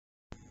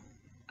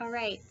All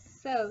right,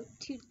 so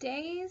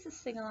today's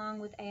sing along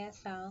with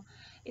ASL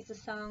is a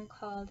song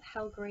called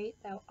How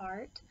Great Thou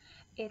Art.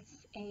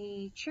 It's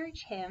a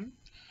church hymn,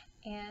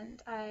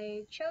 and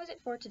I chose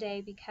it for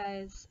today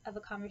because of a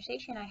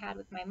conversation I had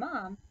with my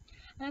mom.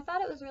 And I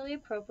thought it was really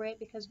appropriate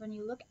because when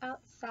you look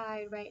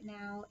outside right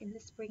now in the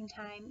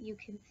springtime, you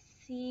can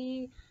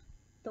see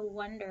the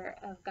wonder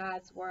of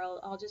God's world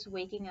all just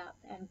waking up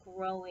and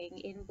growing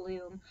in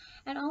bloom.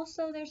 And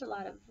also there's a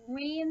lot of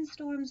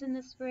rainstorms in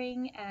the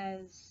spring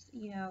as,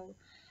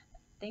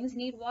 things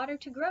need water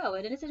to grow.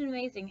 And isn't it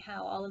amazing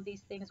how all of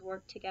these things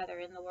work together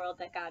in the world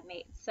that God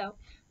made? So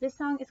this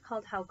song is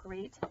called How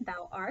Great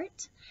Thou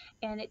Art,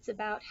 and it's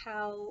about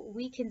how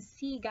we can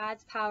see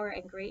God's power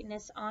and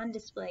greatness on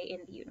display in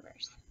the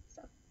universe.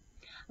 So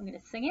I'm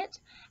going to sing it,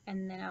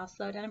 and then I'll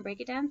slow down and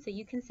break it down so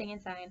you can sing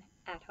and sign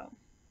at home.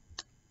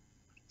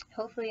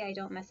 Hopefully I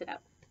don't mess it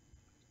up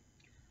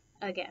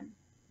again.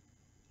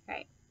 All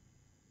right.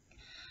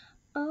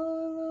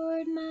 Oh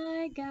Lord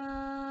my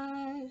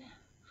God,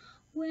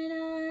 when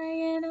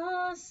I in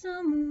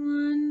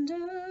awesome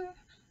wonder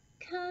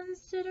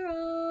consider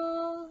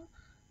all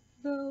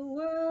the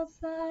worlds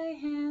thy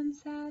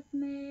hands have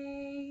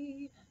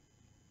made,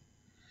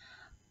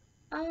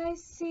 I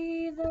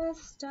see the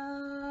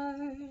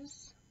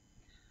stars,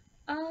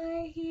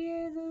 I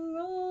hear the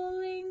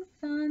rolling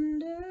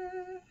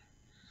thunder,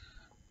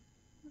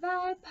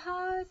 thy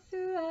power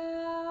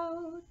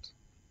throughout.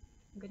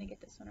 I'm gonna get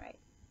this one right.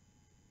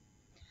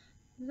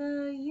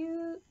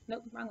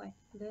 Nope, wrong way.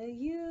 The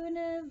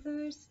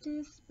universe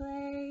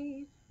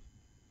displayed.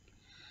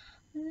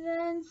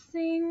 Then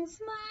sings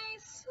my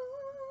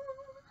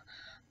soul,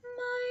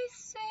 my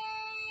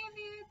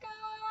Savior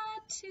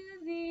God,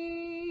 to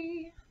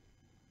thee.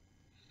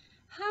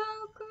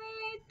 How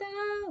great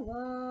thou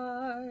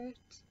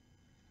art,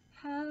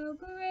 how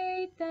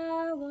great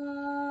thou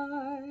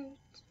art.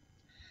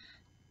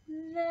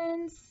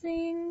 Then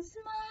sings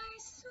my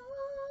soul,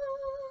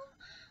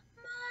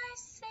 my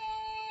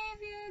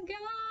Savior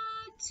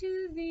God,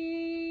 to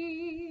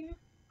thee.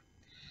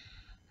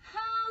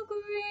 How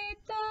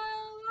great thou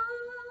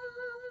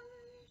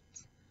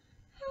art,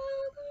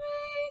 how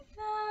great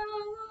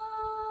thou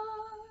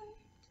art.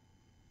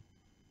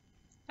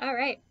 All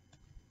right,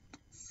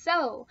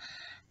 so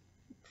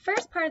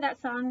first part of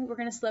that song, we're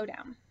going to slow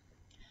down.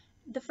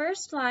 The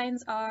first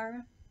lines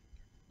are,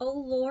 O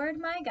Lord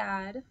my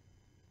God,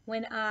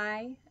 when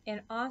I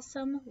in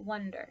awesome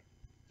wonder.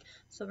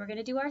 So we're going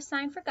to do our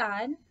sign for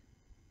God.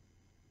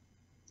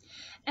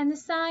 And the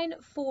sign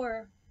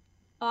for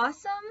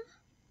awesome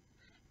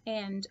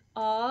and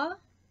awe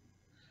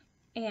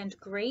and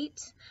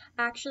great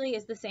actually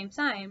is the same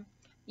sign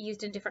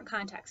used in different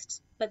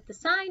contexts. But the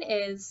sign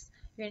is,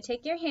 you're going to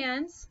take your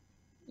hands,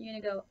 you're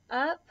going to go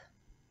up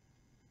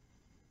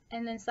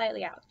and then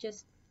slightly out,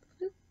 just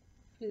floop,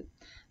 floop,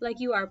 like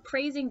you are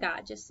praising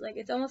God, just like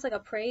it's almost like a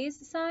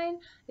praise sign.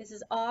 This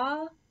is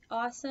awe,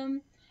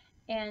 awesome,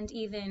 and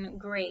even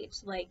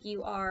great, like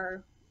you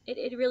are,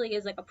 it really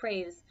is like a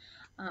praise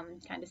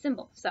kind of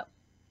symbol. So,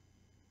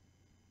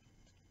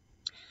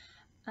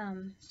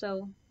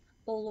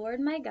 O Lord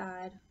my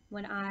God,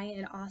 when I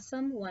in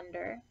awesome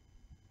wonder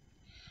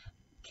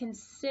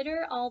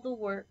consider all the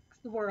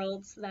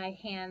worlds thy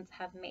hands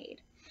have made.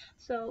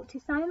 So to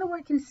sign the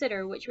word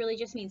consider, which really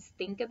just means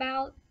think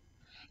about,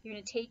 you're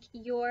going to take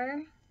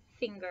your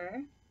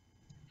finger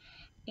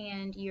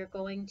and you're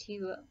going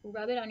to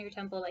rub it on your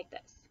temple like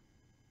this.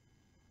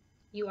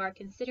 You are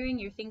considering,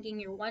 you're thinking,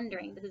 you're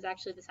wondering. This is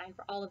actually the sign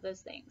for all of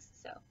those things.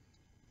 So,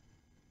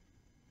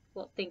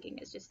 well, thinking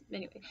is just,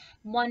 anyway,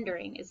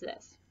 wondering is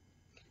this.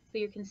 So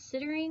you're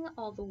considering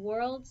all the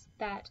worlds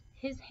that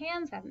his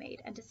hands have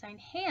made. And to sign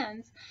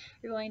hands,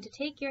 you're going to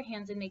take your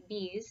hands and make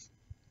B's.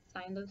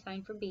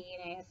 Sign for B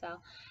in ASL.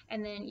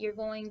 And then you're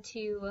going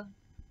to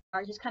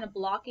are just kind of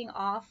blocking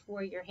off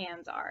where your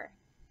hands are.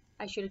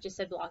 I should have just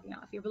said blocking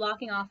off. You're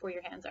blocking off where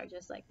your hands are,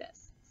 just like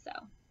this. So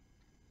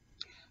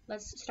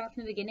let's start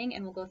from the beginning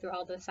and we'll go through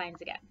all those signs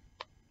again.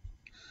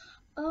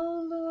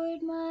 Oh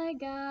Lord my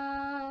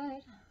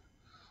God,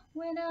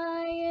 when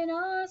I in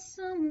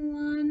awesome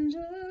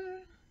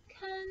wonder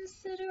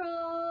consider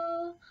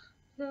all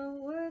the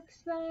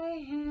works thy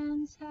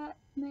hands have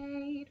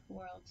made.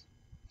 Worlds.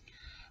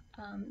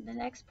 The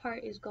next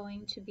part is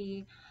going to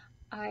be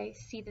I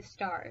see the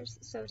stars.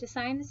 So to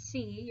sign the C,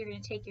 you're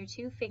going to take your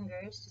two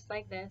fingers just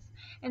like this.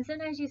 And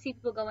sometimes you see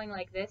people going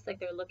like this, like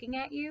they're looking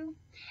at you.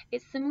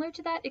 It's similar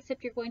to that,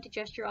 except you're going to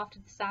gesture off to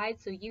the side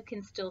so you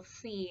can still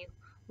see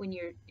when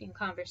you're in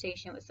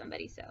conversation with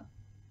somebody. So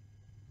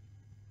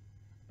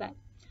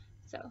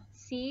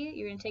C,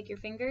 you're going to take your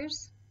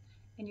fingers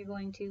and you're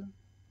going to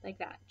like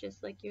that,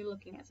 just like you're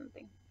looking at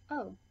something.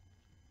 Oh.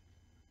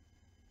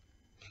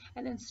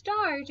 And then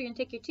stars, you're going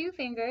to take your two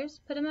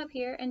fingers, put them up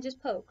here, and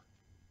just poke.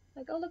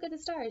 Like, oh, look at the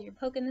stars. You're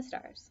poking the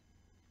stars.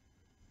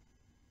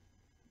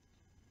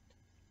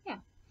 Yeah.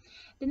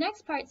 The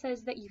next part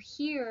says that you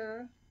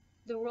hear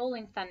the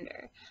rolling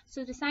thunder.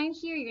 So to sign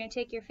here, you're going to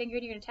take your finger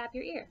and you're going to tap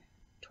your ear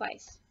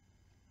twice.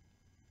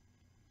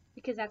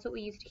 Because that's what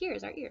we used to hear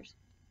is our ears.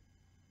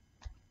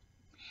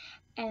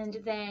 And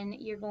then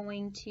you're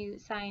going to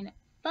sign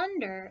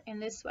thunder in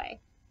this way.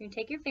 You're going to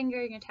take your finger,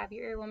 you're going to tap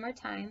your ear one more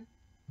time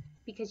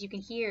because you can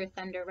hear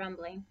thunder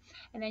rumbling.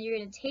 And then you're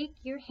going to take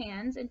your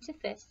hands into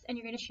fists and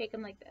you're going to shake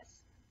them like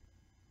this.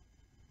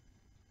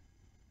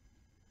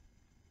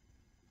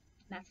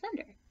 And that's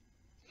thunder.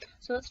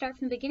 So let's start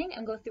from the beginning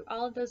and go through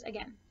all of those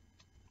again.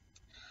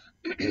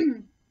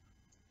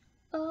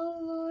 Oh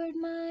Lord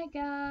my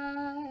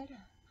God,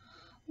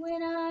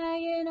 when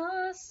I in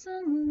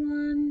awesome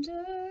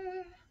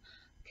wonder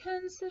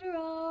consider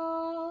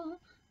all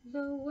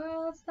the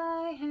worlds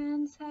thy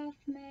hands hath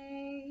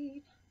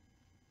made,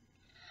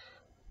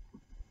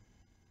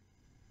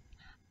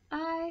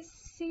 I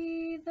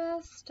see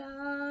the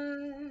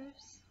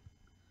stars,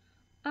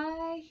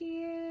 I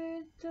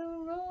hear the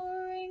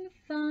roaring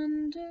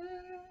thunder.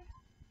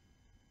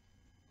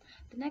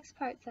 The next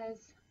part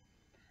says,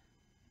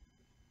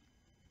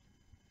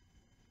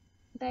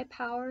 thy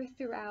power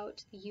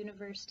throughout the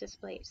universe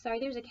displayed. Sorry,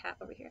 there's a cap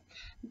over here.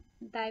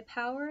 Thy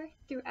power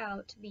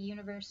throughout the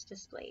universe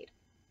displayed.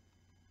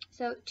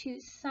 So to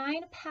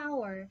sign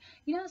power,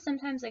 you know,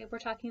 sometimes like if we're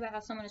talking about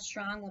how someone is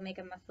strong, we'll make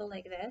a muscle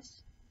like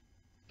this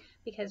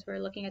because we're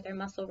looking at their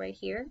muscle right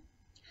here.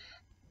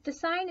 The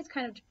sign is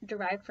kind of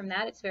derived from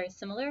that. It's very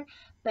similar,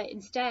 but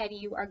instead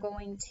you are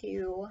going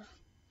to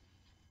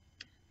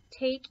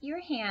take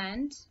your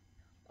hand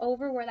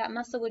over where that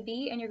muscle would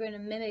be and you're going to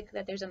mimic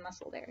that there's a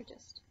muscle there,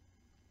 just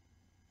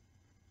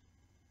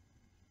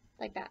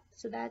like that.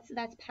 So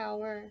that's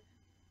power,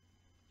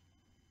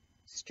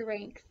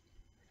 strength,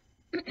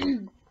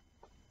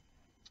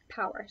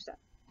 power. So,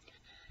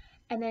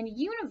 and then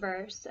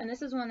universe, and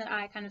this is one that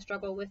I kind of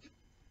struggle with,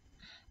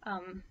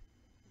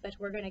 but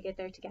we're going to get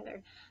there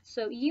together.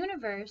 So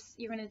universe,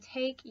 you're going to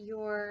take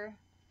your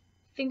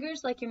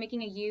fingers like you're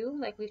making a U,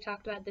 like we've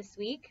talked about this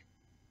week,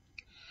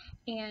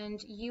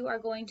 and you are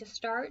going to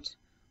start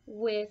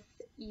with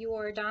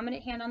your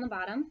dominant hand on the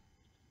bottom.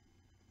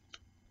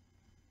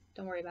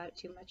 Don't worry about it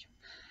too much.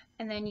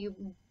 And then you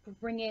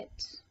bring it,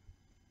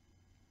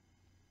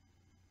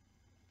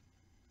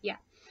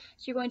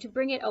 so you're going to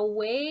bring it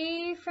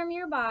away from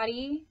your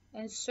body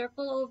and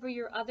circle over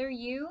your other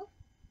U,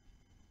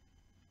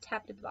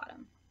 tap at the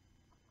bottom.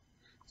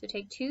 So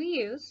take two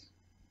U's,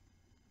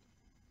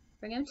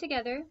 bring them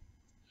together.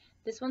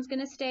 This one's going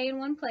to stay in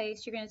one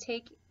place. You're going to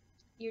take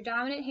your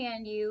dominant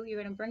hand U,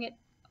 you're going to bring it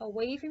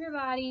away from your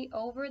body,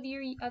 over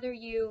your other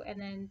U, and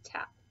then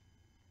tap.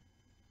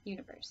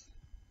 Universe.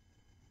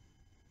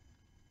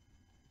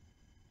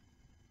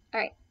 All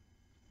right.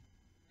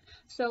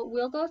 So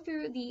we'll go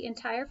through the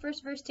entire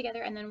first verse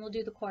together and then we'll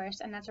do the chorus,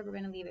 and that's where we're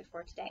going to leave it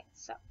for today.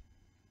 So,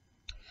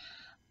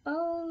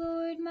 oh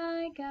Lord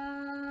my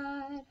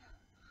God,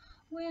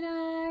 when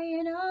I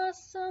in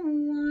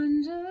awesome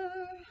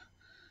wonder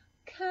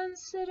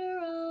consider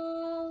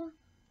all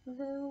the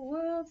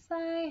worlds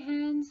thy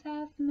hands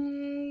hath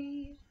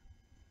made,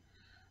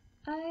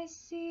 I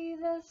see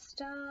the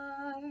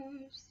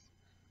stars,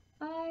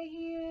 I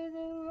hear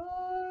the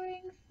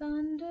roaring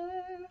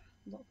thunder,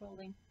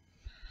 rolling.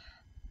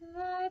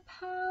 Thy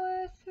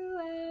power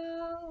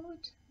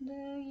throughout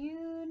the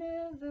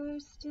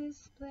universe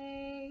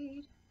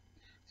displayed.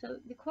 So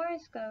the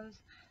chorus goes,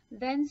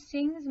 then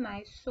sings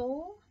my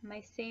soul,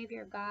 my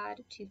Savior God,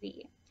 to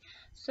thee.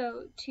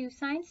 So to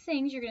sign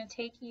sings, you're going to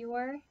take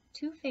your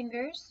two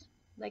fingers,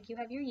 like you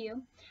have your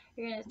U,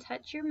 you're going to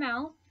touch your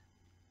mouth,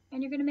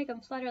 and you're going to make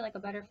them flutter like a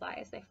butterfly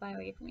as they fly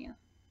away from you.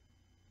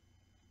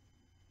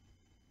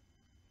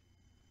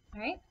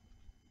 All right,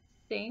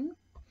 sing.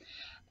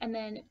 And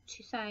then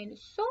to sign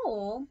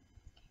soul,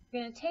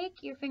 you're going to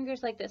take your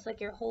fingers like this, like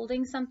you're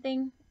holding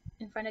something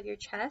in front of your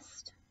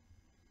chest.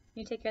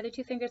 You take your other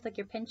two fingers like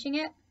you're pinching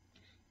it,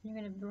 and you're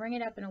going to bring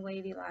it up in a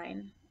wavy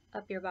line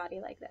up your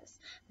body like this.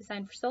 The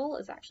sign for soul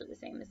is actually the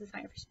same as the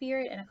sign for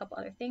spirit and a couple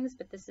other things,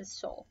 but this is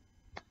soul.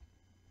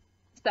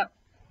 So,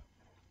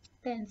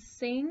 then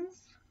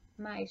sings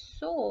my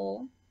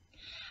soul,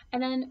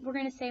 and then we're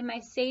going to say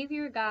my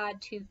Savior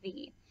God to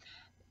thee.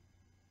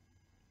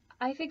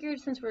 I figured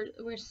since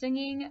we're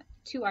singing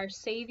to our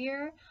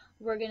Savior,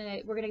 we're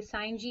gonna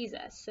sign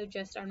Jesus, so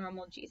just our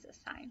normal Jesus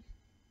sign.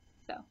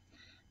 So,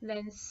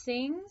 then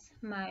sings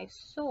my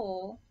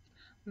soul,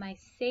 my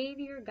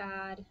Savior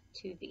God,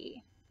 to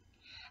thee.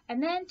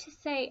 And then to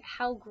say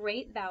how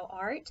great thou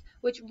art,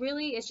 which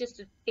really is just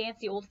a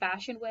fancy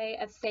old-fashioned way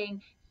of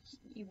saying,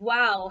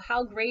 wow,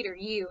 how great are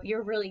you?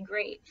 You're really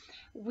great.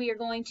 We are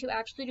going to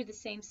actually do the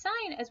same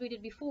sign as we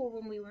did before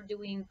when we were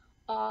doing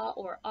awe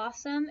or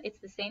awesome. It's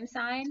the same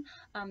sign.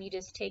 You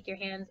just take your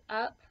hands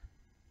up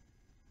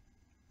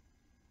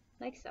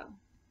like so.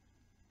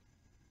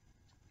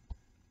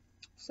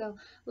 So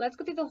let's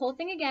go through the whole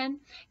thing again.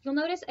 You'll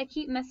notice I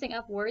keep messing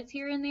up words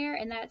here and there,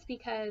 and that's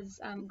because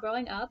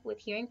growing up with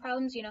hearing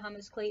problems, you know how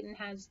Miss Clayton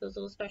has those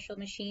little special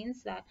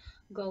machines that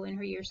go in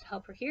her ears to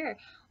help her hear.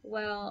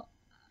 Well,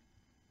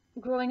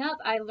 growing up,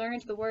 I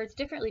learned the words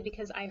differently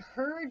because I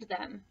heard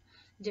them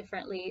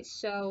differently.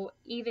 So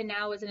even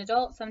now as an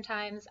adult,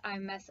 sometimes I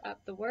mess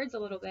up the words a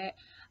little bit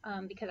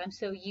because I'm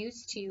so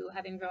used to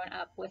having grown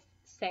up with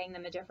saying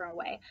them a different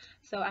way.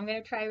 So I'm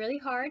going to try really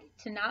hard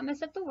to not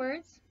mess up the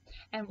words,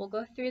 and we'll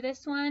go through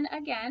this one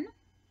again,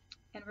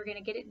 and we're going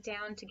to get it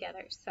down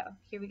together. So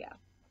here we go.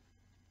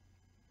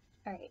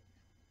 All right.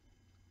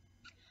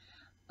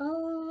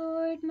 Oh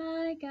Lord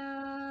my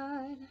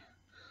God,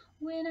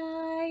 when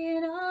I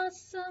in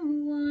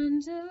awesome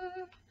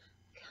wonder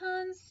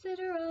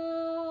consider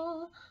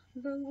all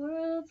the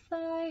worlds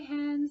thy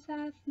hands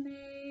have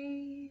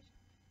made,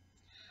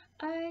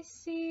 I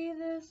see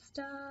the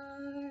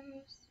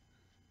stars,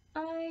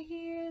 I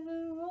hear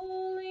the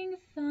rolling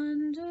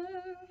thunder,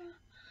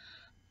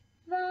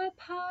 thy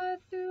power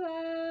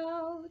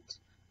throughout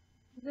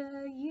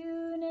the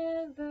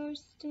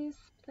universe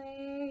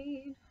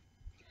displayed.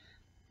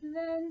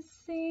 Then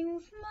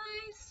sings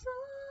my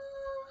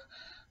soul,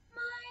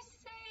 my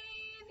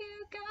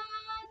Savior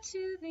God,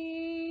 to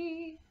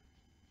thee.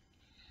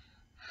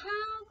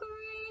 How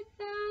great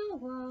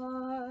thou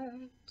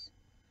art,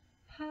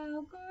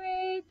 how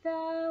great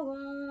thou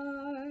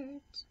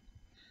art.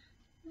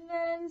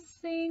 Then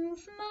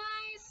sings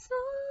my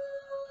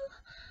soul,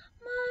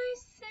 my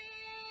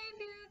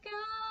Savior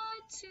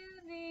God,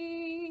 to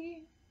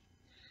thee.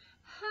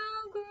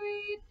 How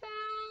great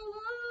thou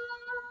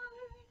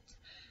art,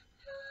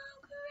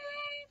 how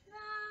great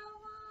thou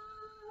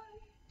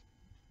art.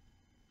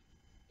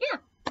 Yeah.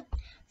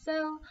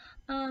 So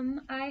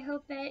I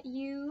hope that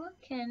you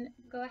can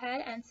go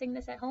ahead and sing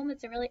this at home.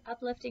 It's a really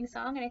uplifting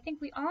song, and I think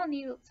we all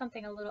need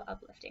something a little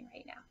uplifting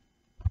right now.